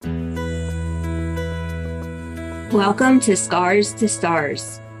Welcome to Scars to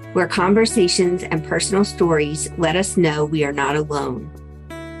Stars, where conversations and personal stories let us know we are not alone.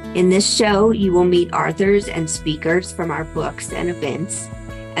 In this show, you will meet authors and speakers from our books and events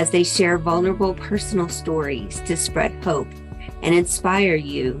as they share vulnerable personal stories to spread hope and inspire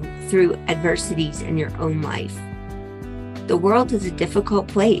you through adversities in your own life. The world is a difficult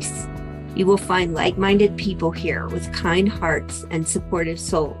place. You will find like-minded people here with kind hearts and supportive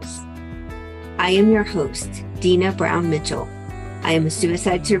souls. I am your host, Dina Brown Mitchell. I am a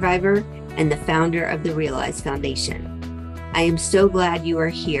suicide survivor and the founder of the Realize Foundation. I am so glad you are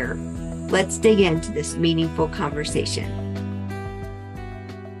here. Let's dig into this meaningful conversation.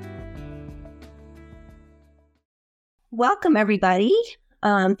 Welcome, everybody.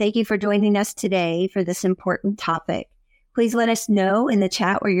 Thank you for joining us today for this important topic. Please let us know in the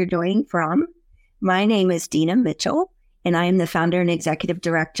chat where you're joining from. My name is Dina Mitchell, and I am the founder and executive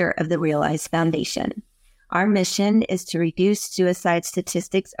director of the Realize Foundation. Our mission is to reduce suicide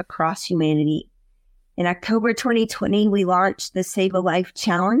statistics across humanity. In October 2020, we launched the Save a Life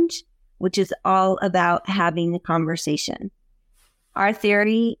Challenge, which is all about having the conversation. Our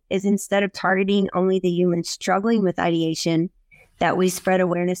theory is instead of targeting only the humans struggling with ideation, that we spread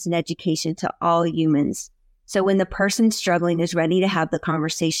awareness and education to all humans. So when the person struggling is ready to have the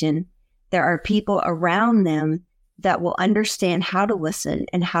conversation, there are people around them that will understand how to listen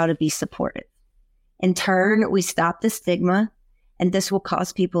and how to be supportive. In turn, we stop the stigma, and this will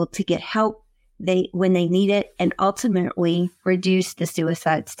cause people to get help when they need it and ultimately reduce the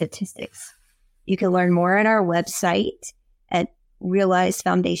suicide statistics. You can learn more at our website at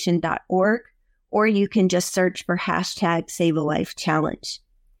realizefoundation.org, or you can just search for hashtag Save a Life Challenge.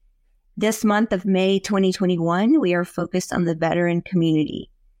 This month of May 2021, we are focused on the veteran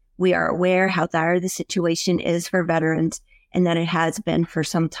community. We are aware how dire the situation is for veterans and that it has been for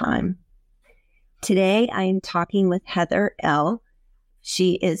some time. Today, I am talking with Heather Ehle.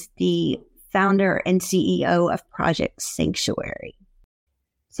 She is the founder and CEO of Project Sanctuary.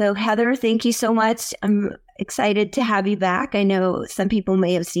 So Heather, thank you so much. I'm excited to have you back. I know some people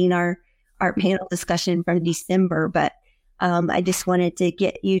may have seen our panel discussion from December, but I just wanted to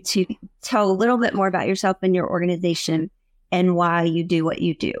get you to tell a little bit more about yourself and your organization and why you do what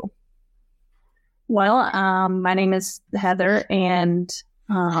you do. Well, my name is Heather, and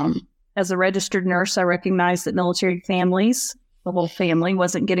as a registered nurse, I recognize that military families, the whole family,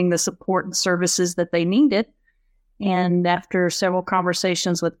 wasn't getting the support and services that they needed. And after several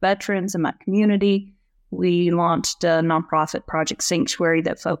conversations with veterans in my community, we launched a nonprofit Project Sanctuary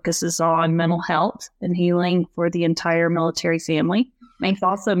that focuses on mental health and healing for the entire military family. And it's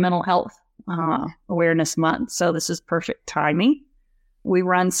also Mental Health Awareness Month, so this is perfect timing. We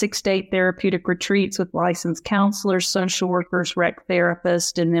run 6-day therapeutic retreats with licensed counselors, social workers, rec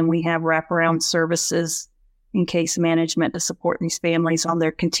therapists, and then we have wraparound services and case management to support these families on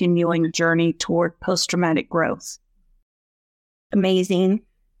their continuing journey toward post-traumatic growth. Amazing.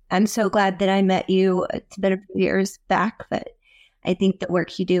 I'm so glad that I met you. It's been a few years back, but I think the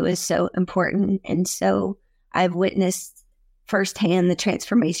work you do is so important. And so I've witnessed firsthand the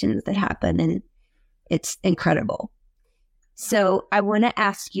transformations that happen, and it's incredible. So I want to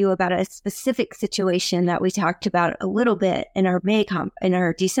ask you about a specific situation that we talked about a little bit in our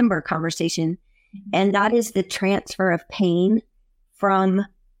December conversation, and that is the transfer of pain from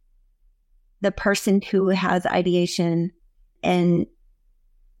the person who has ideation and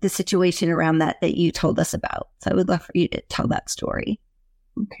the situation around that you told us about. So I would love for you to tell that story.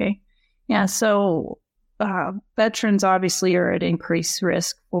 Okay. Yeah. So veterans obviously are at increased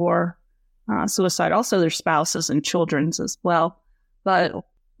risk for suicide, also their spouses and children's as well. But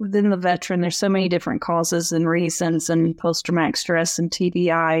within the veteran, there's so many different causes and reasons, and post-traumatic stress and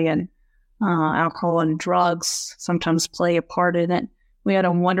TBI and alcohol and drugs sometimes play a part in it. We had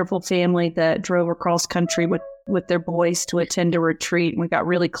a wonderful family that drove across country with their boys to attend a retreat, and we got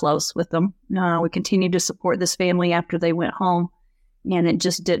really close with them. We continued to support this family after they went home, and it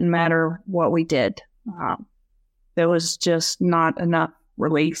just didn't matter what we did. There was just not enough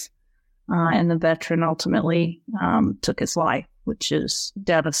relief. And the veteran ultimately took his life, which is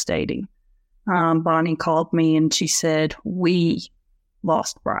devastating. Bonnie called me and she said, "We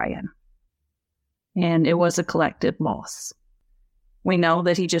lost Brian." And it was a collective loss. We know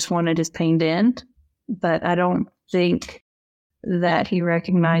that he just wanted his pain to end, but I don't think that he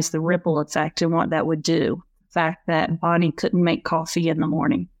recognized the ripple effect and what that would do. The fact that Bonnie couldn't make coffee in the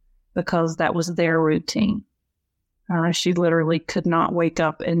morning because that was their routine. She literally could not wake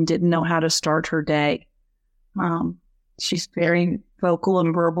up and didn't know how to start her day. She's very vocal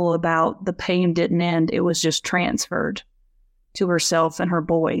and verbal about the pain didn't end. It was just transferred to herself and her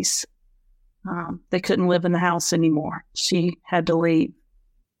boys. They couldn't live in the house anymore. She had to leave.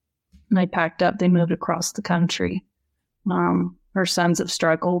 And they packed up. They moved across the country. Her sons have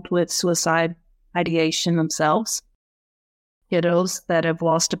struggled with suicide ideation themselves. Kiddos that have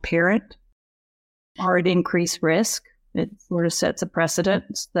lost a parent are at increased risk. It sort of sets a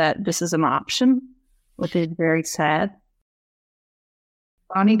precedent that this is an option, which is very sad.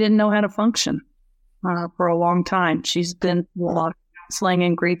 Bonnie didn't know how to function for a long time. She's been through a lot of counseling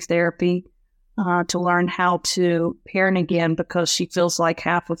and grief therapy to learn how to parent again because she feels like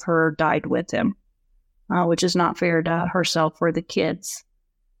half of her died with him, which is not fair to herself or the kids.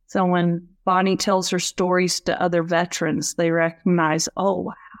 So when Bonnie tells her stories to other veterans, they recognize, oh,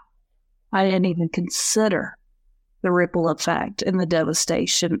 wow, I didn't even consider the ripple effect and the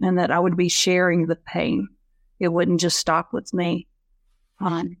devastation, and that I would be sharing the pain. It wouldn't just stop with me.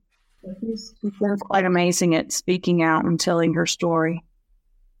 She's quite amazing at speaking out and telling her story.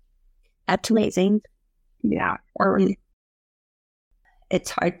 That's amazing. Yeah.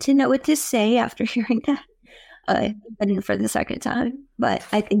 It's hard to know what to say after hearing that. And for the second time. But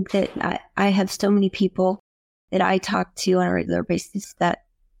I think that I have so many people that I talk to on a regular basis that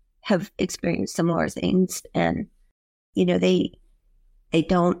have experienced similar things. And, they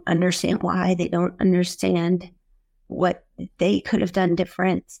don't understand why. They don't understand what they could have done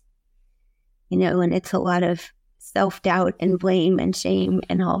different. And it's a lot of self-doubt and blame and shame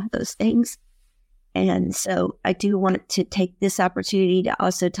and all of those things. And so I do want to take this opportunity to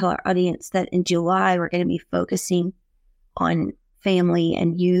also tell our audience that in July, we're going to be focusing on family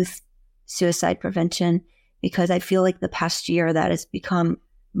and youth suicide prevention, because I feel like the past year that has become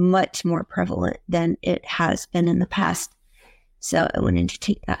much more prevalent than it has been in the past. So I wanted to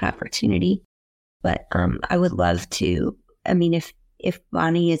take that opportunity. But I would love to, if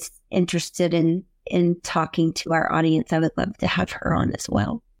Bonnie is interested in talking to our audience, I would love to have her on as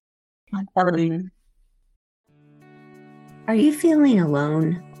well. Are you feeling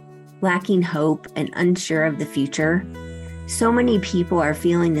alone, lacking hope, and unsure of the future? So many people are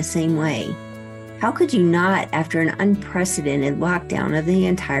feeling the same way. How could you not after an unprecedented lockdown of the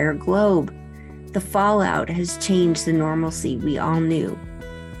entire globe? The fallout has changed the normalcy we all knew.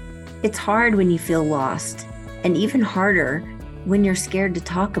 It's hard when you feel lost, and even harder when you're scared to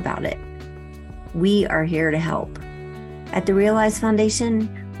talk about it. We are here to help. At the Realize Foundation,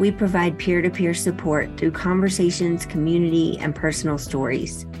 we provide peer-to-peer support through conversations, community, and personal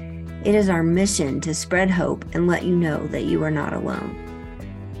stories. It is our mission to spread hope and let you know that you are not alone.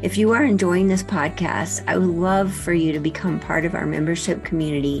 If you are enjoying this podcast, I would love for you to become part of our membership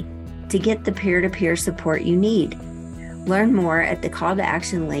community to get the peer-to-peer support you need. Learn more at the call to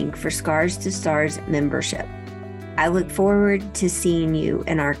action link for Scars to Stars membership. I look forward to seeing you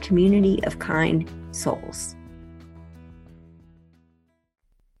in our community of kind souls.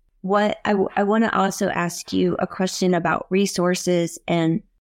 What I want to also ask you a question about resources, and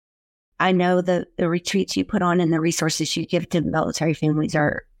I know the retreats you put on and the resources you give to military families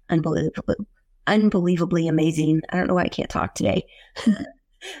are unbelievably amazing. I don't know why I can't talk today.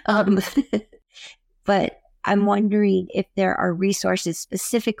 But I'm wondering if there are resources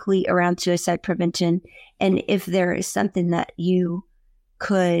specifically around suicide prevention, and if there is something that you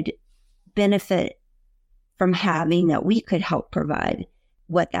could benefit from having that we could help provide,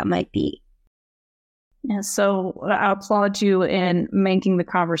 what that might be. Yeah, so I applaud you in making the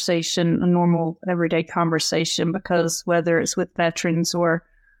conversation a normal, everyday conversation, because whether it's with veterans or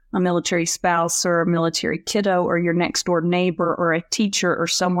a military spouse or a military kiddo or your next door neighbor or a teacher or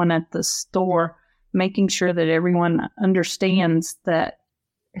someone at the store, making sure that everyone understands that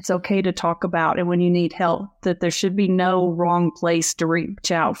it's okay to talk about it when you need help, that there should be no wrong place to reach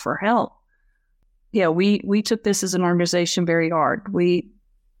out for help. Yeah, we took this as an organization very hard. We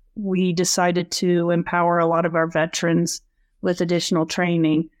decided to empower a lot of our veterans with additional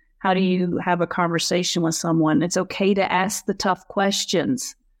training. How do you have a conversation with someone? It's okay to ask the tough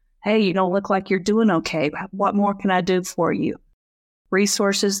questions. Hey, you don't look like you're doing okay. What more can I do for you?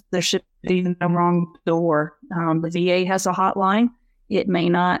 Resources, there should be no wrong door. The VA has a hotline. It may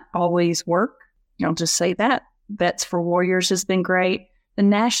not always work. I'll just say that. Vets for Warriors has been great. The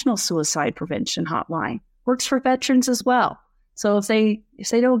National Suicide Prevention Hotline works for veterans as well. So if they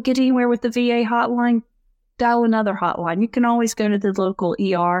don't get anywhere with the VA hotline, dial another hotline. You can always go to the local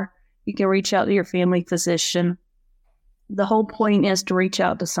ER. You can reach out to your family physician. The whole point is to reach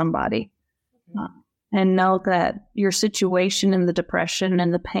out to somebody and know that your situation and the depression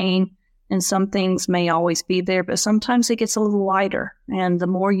and the pain and some things may always be there, but sometimes it gets a little lighter. And the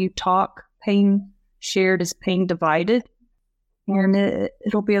more you talk, pain shared is pain divided. And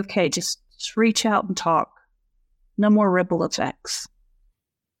it'll be okay. Just reach out and talk. No more ripple effects.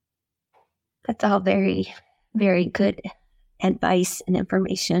 That's all very, very good advice and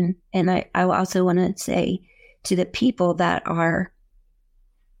information. And I also want to say to the people that are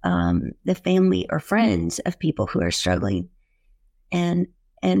the family or friends of people who are struggling, and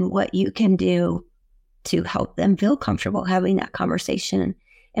what you can do to help them feel comfortable having that conversation.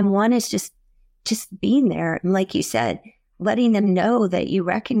 And one is just being there. And like you said, letting them know that you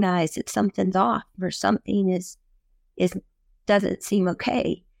recognize that something's off or something is doesn't seem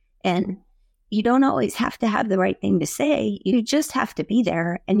okay. And you don't always have to have the right thing to say. You just have to be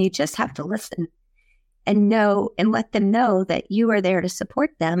there, and you just have to listen and know and let them know that you are there to support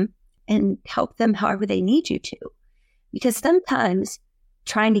them and help them however they need you to. Because sometimes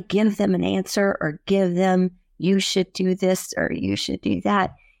trying to give them an answer or give them, you should do this or you should do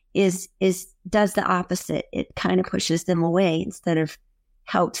that, does the opposite. It kind of pushes them away instead of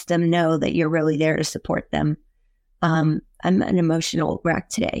helps them know that you're really there to support them. I'm an emotional wreck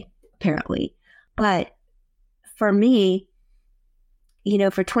today, apparently. But for me,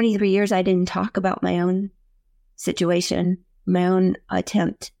 for 23 years, I didn't talk about my own situation, my own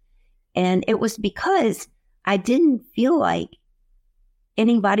attempt. And it was because I didn't feel like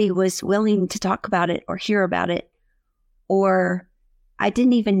anybody was willing to talk about it or hear about it, or I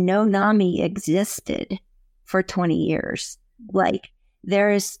didn't even know NAMI existed for 20 years. Like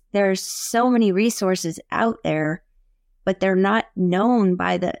there's so many resources out there, but they're not known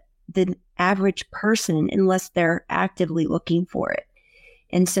by the average person unless they're actively looking for it.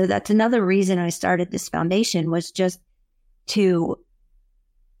 And so that's another reason I started this foundation, was just to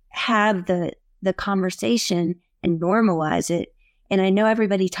have the conversation and normalize it. And I know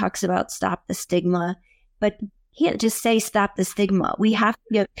everybody talks about stop the stigma, but you can't just say stop the stigma. We have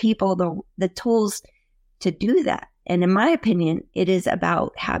to give people the tools to do that. And in my opinion, it is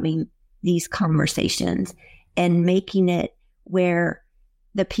about having these conversations and making it where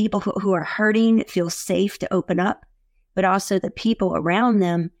the people who are hurting feel safe to open up, but also the people around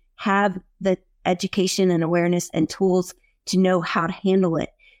them have the education and awareness and tools to know how to handle it.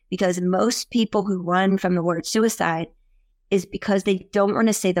 Because most people who run from the word suicide is because they don't want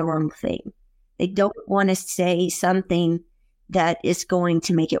to say the wrong thing. They don't want to say something that is going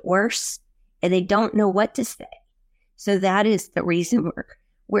to make it worse, and they don't know what to say. So that is the reason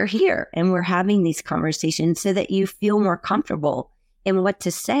we're here, and we're having these conversations so that you feel more comfortable in what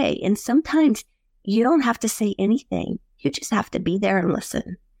to say. And sometimes you don't have to say anything. You just have to be there and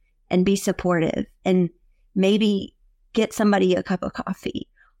listen and be supportive, and maybe get somebody a cup of coffee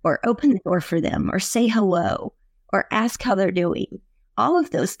or open the door for them or say hello or ask how they're doing. All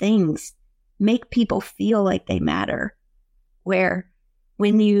of those things make people feel like they matter, where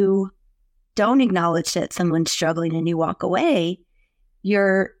when you don't acknowledge that someone's struggling and you walk away,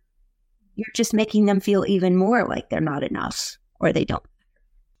 you're just making them feel even more like they're not enough or they don't.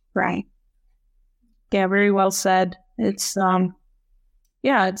 Right. Yeah, very well said. It's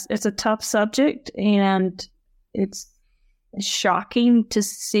it's a tough subject, and it's shocking to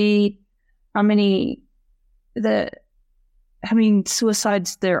see how many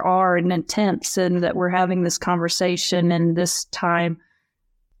suicides there are and attempts, and that we're having this conversation and this time.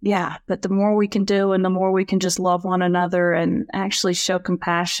 Yeah, but the more we can do, and the more we can just love one another and actually show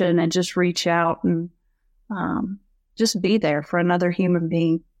compassion and just reach out and just be there for another human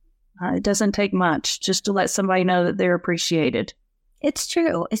being. It doesn't take much just to let somebody know that they're appreciated. It's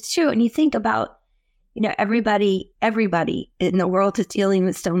true. It's true. And you think about, everybody in the world is dealing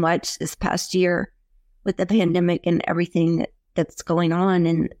with so much this past year with the pandemic and everything that's going on,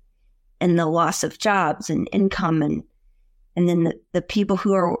 and the loss of jobs and income, and then the people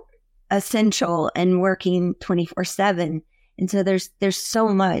who are essential and working 24/7. And so there's so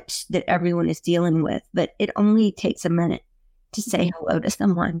much that everyone is dealing with, but it only takes a minute to say hello to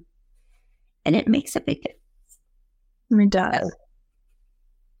someone, and it makes a big difference. It does.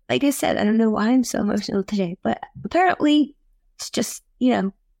 Like I said, I don't know why I'm so emotional today, but apparently it's just,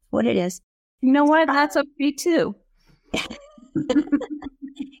 what it is. You know what? That's up to me too.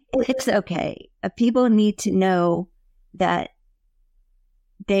 It's okay. People need to know that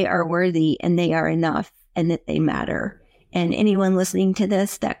they are worthy and they are enough and that they matter. And anyone listening to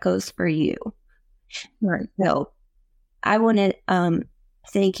this, that goes for you. Right. So I want to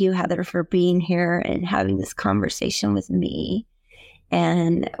thank you, Heather, for being here and having this conversation with me.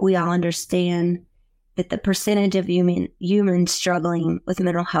 And we all understand that the percentage of humans struggling with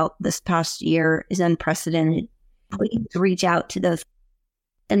mental health this past year is unprecedented. Please reach out to those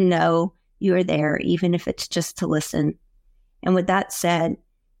and know you are there, even if it's just to listen. And with that said,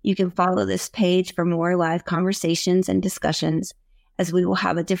 you can follow this page for more live conversations and discussions, as we will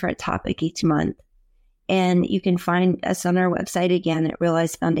have a different topic each month. And you can find us on our website again at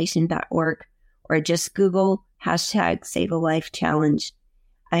realizefoundation.org, or just Google hashtag Save a Life Challenge.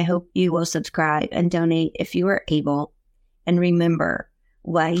 I hope you will subscribe and donate if you are able. And remember,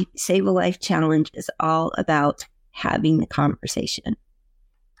 Save a Life Challenge is all about having the conversation.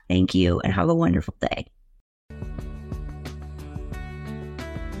 Thank you and have a wonderful day.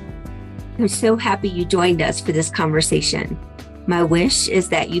 I'm so happy you joined us for this conversation. My wish is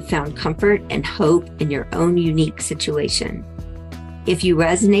that you found comfort and hope in your own unique situation. If you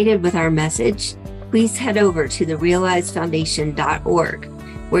resonated with our message, please head over to therealizefoundation.org,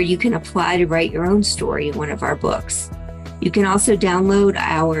 where you can apply to write your own story in one of our books. You can also download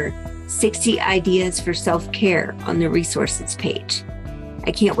our 60 Ideas for Self-Care on the resources page.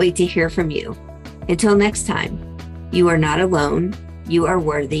 I can't wait to hear from you. Until next time, you are not alone, you are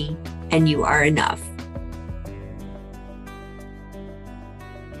worthy, and you are enough.